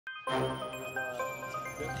One-time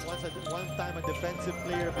a defensive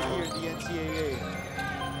player of the year in the NCAA.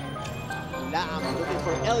 Lam looking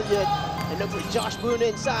for Elliott, and look for Josh Boone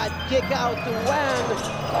inside. Kick out to Wang.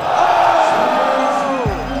 Oh!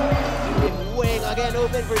 Wing again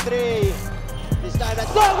open for three. This time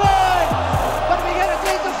that's no good! But we get a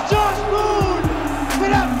taste of Josh Boone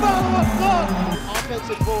with a follow-up block.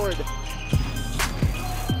 Offensive board.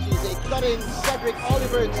 She's a cut-in Cedric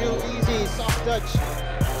Oliver, too easy, soft touch.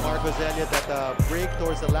 Marcus Elliott at the break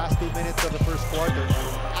towards the last 2 minutes of the first quarter.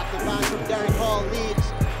 Active pass from Derek Hall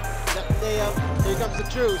leads. That layup, here comes the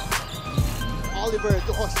truth. Oliver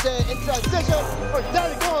to Jose in transition for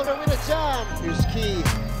Derek Hall to win a jam. Here's Key.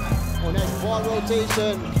 Oh, nice ball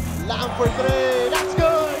rotation. Lam for three, that's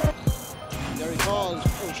good. Derek Hall,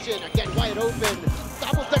 oh shit, again wide open.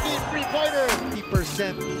 Double the key three-pointer.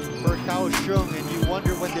 50% for Kaohsiung, and you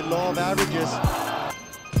wonder when the law of averages.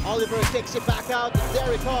 Oliver kicks it back out to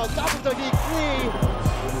Derek Hall. Double the key three.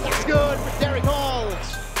 That's good for Derek Hall.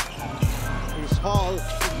 Here's Hall.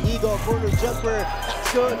 Inigo corner jumper.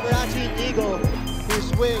 That's good for Asean Inigo. Here's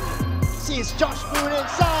Wing. Sees Josh Boone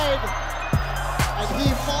inside. And he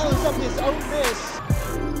follows up his own miss.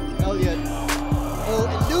 Elliott. Oh,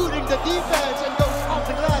 eluding the defense and goes off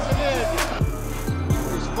the glass again.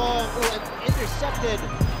 Here's Vaughn. Oh, and intercepted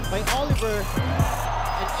by Oliver.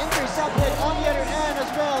 And intercepted on the other end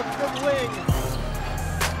as well from Wing.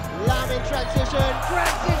 Lam in transition.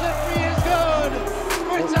 Transition three is good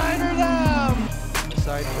for Tyler Lam.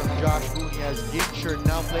 Aside from Josh Boone, he has Gincher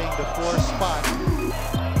now playing the 4 spot.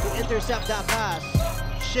 To intercept that pass.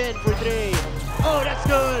 Shin for three. Oh, that's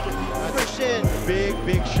good for Shin.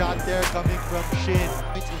 Big shot there coming from Shin.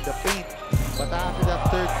 It's in the paint. But after that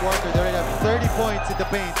third quarter, they already have 30 points in the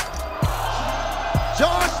paint.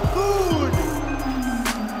 Josh Boone!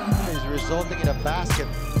 Resulting in a basket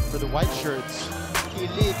for the white shirts.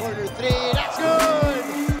 Kili corner three, that's good!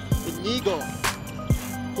 Inigo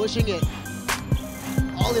pushing it.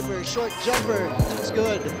 Oliver, short jumper, that's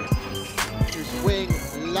good. Here's Wing,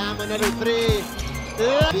 Lam another three.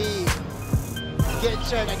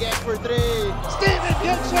 Ginchard again for three. Steven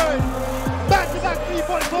Ginchard, back-to-back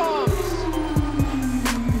 3-point bombs.